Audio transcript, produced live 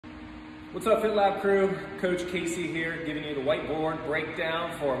What's up, Fit Lab crew? Coach Casey here, giving you the whiteboard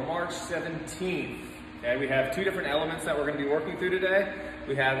breakdown for March 17th. Okay, we have two different elements that we're going to be working through today.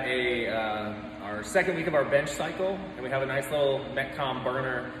 We have our second week of our bench cycle, and we have a nice little Metcon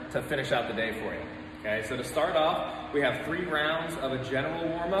burner to finish out the day for you. Okay, so to start off, we have 3 rounds of a general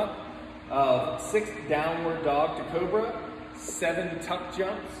warm-up of 6 downward dog to cobra, 7 tuck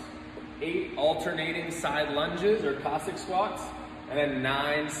jumps, 8 alternating side lunges or Cossack squats, and then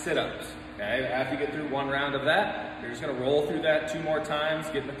 9 sit-ups. Okay, after you get through 1 round of that, you're just gonna roll through that 2 more times,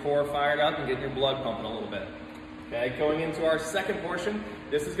 getting the core fired up and getting your blood pumping a little bit. Okay, going into our second portion,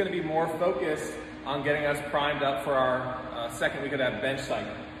 this is gonna be more focused on getting us primed up for our second week of that bench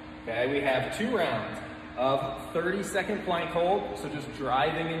cycle. Okay, we have 2 rounds of 30-second plank hold, so just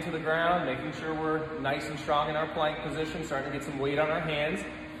driving into the ground, making sure we're nice and strong in our plank position, starting to get some weight on our hands.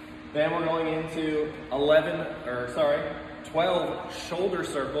 Then we're going into 12 shoulder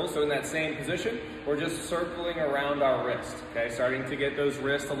circles, so in that same position, we're just circling around our wrist, okay? Starting to get those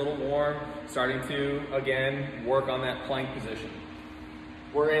wrists a little warm, starting to, again, work on that plank position.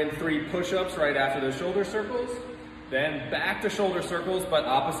 We're in 3 push-ups right after those shoulder circles, then back to shoulder circles, but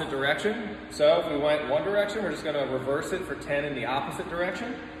opposite direction. So if we went one direction, we're just gonna reverse it for 10 in the opposite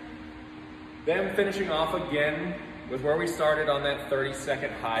direction. Then finishing off again with where we started on that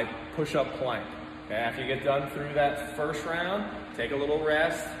 30-second high push-up plank. Okay, after you get done through that first round, take a little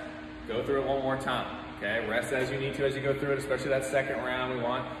rest, go through it 1 more time. Okay, rest as you need to as you go through it, especially that second round. We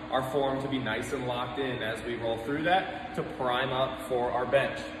want our form to be nice and locked in as we roll through that to prime up for our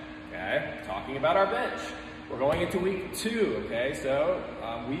bench. Okay, talking about our bench, we're going into week 2. Okay, so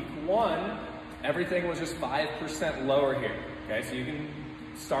week 1, everything was just 5% lower here. Okay, so you can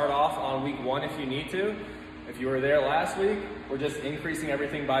start off on week 1 if you need to. If you were there last week, we're just increasing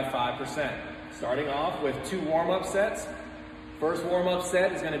everything by 5%. Starting off with 2 warm-up sets. First warm-up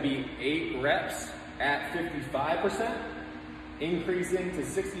set is going to be 8 reps at 55%, increasing to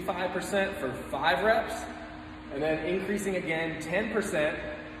 65% for 5 reps, and then increasing again 10%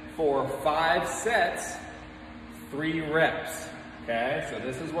 for 5 sets, 3 reps. Okay, so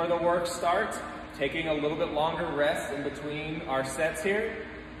this is where the work starts, taking a little bit longer rest in between our sets here.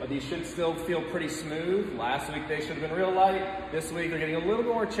 But these should still feel pretty smooth. Last week they should have been real light. This week they're getting a little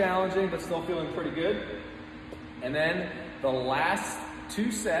bit more challenging, but still feeling pretty good. And then the last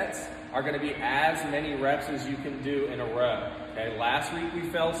 2 sets are gonna be as many reps as you can do in a row. Okay, last week we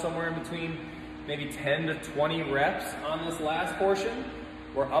fell somewhere in between maybe 10 to 20 reps on this last portion.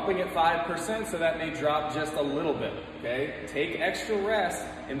 We're upping at 5%, so that may drop just a little bit, okay? Take extra rest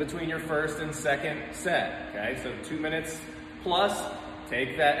in between your first and second set, okay? So 2 minutes plus.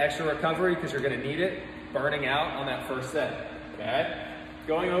 Take that extra recovery because you're gonna need it, burning out on that first set, okay?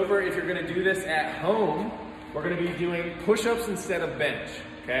 Going over, if you're gonna do this at home, we're gonna be doing push-ups instead of bench,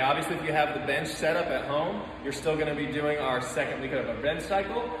 okay? Obviously, if you have the bench set up at home, you're still gonna be doing our second week of a bench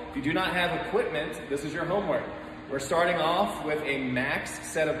cycle. If you do not have equipment, this is your homework. We're starting off with a max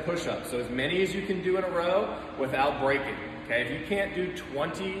set of push-ups, so as many as you can do in a row without breaking. Okay, if you can't do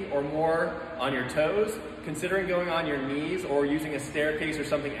 20 or more on your toes, considering going on your knees or using a staircase or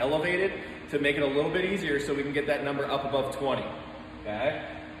something elevated to make it a little bit easier so we can get that number up above 20. Okay,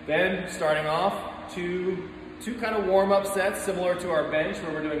 then starting off, two kind of warm-up sets similar to our bench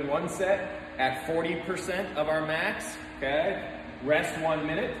where we're doing 1 set at 40% of our max. Okay, rest 1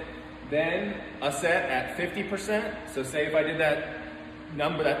 minute, then a set at 50%. So say if I did that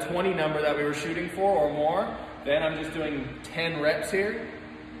number, that 20 number that we were shooting for or more, then I'm just doing 10 reps here,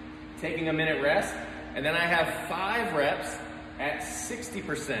 taking a minute rest, and then I have 5 reps at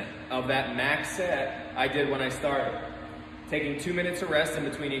 60% of that max set I did when I started. Taking 2 minutes of rest in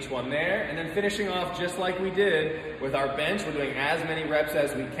between each one there, and then finishing off just like we did with our bench. We're doing as many reps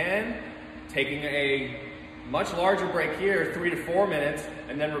as we can, taking a much larger break here, 3 to 4 minutes,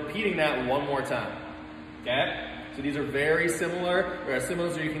 and then repeating that 1 more time, okay? So these are very similar, or as similar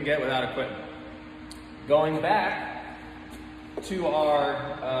as you can get without equipment. Going back to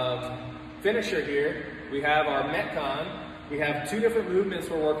our finisher here, we have our Metcon. We have 2 different movements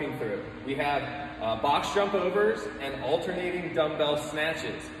we're working through. We have box jump overs and alternating dumbbell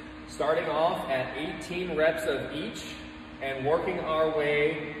snatches. Starting off at 18 reps of each and working our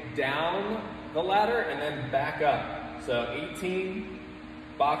way down the ladder and then back up. So 18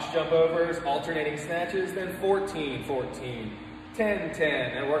 box jump overs, alternating snatches, then 14, 14. 10, 10,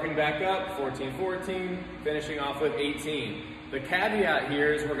 and working back up, 14, 14, finishing off with 18. The caveat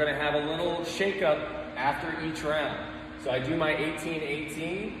here is we're gonna have a little shake up after each round. So I do my 18,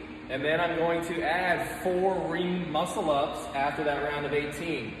 18, and then I'm going to add 4 ring muscle ups after that round of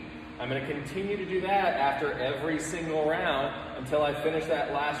 18. I'm going to continue to do that after every single round until I finish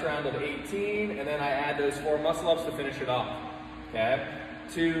that last round of 18, and then I add those 4 muscle-ups to finish it off, okay?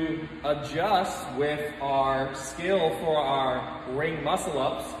 To adjust with our skill for our ring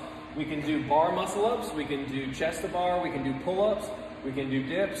muscle-ups, we can do bar muscle-ups, we can do chest-to-bar, we can do pull-ups, we can do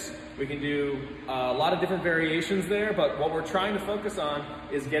dips, we can do a lot of different variations there, but what we're trying to focus on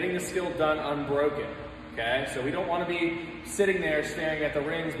is getting the skill done unbroken, okay? So we don't want to be sitting there staring at the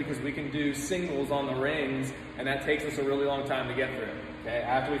rings because we can do singles on the rings, and that takes us a really long time to get through, okay?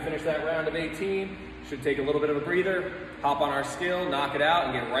 After we finish that round of 18, should take a little bit of a breather, hop on our skill, knock it out,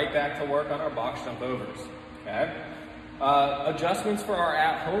 and get right back to work on our box jump overs, okay? Adjustments for our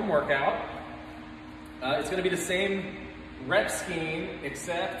at-home workout. It's going to be the same rep scheme,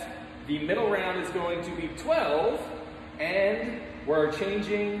 except the middle round is going to be 12, and we're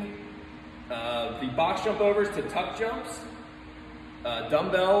changing the box jump overs to tuck jumps.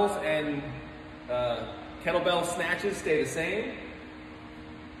 Dumbbells and kettlebell snatches stay the same.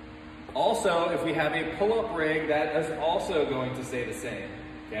 Also, if we have a pull-up rig, that is also going to stay the same,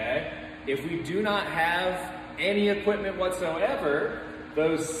 okay? If we do not have any equipment whatsoever,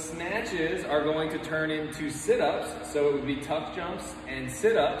 those snatches are going to turn into sit-ups, so it would be tuck jumps and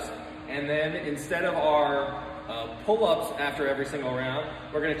sit-ups, and then instead of our pull-ups after every single round,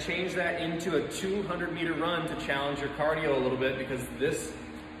 we're going to change that into a 200-meter run to challenge your cardio a little bit, because this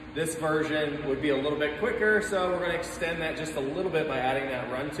version would be a little bit quicker, so we're going to extend that just a little bit by adding that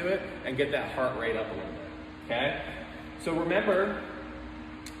run to it and get that heart rate up a little bit, okay? So remember,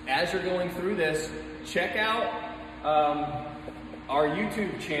 as you're going through this, check out our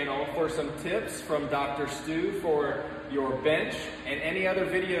YouTube channel for some tips from Dr. Stu for your bench and any other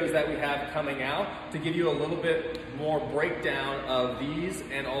videos that we have coming out to give you a little bit more breakdown of these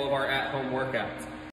and all of our at-home workouts.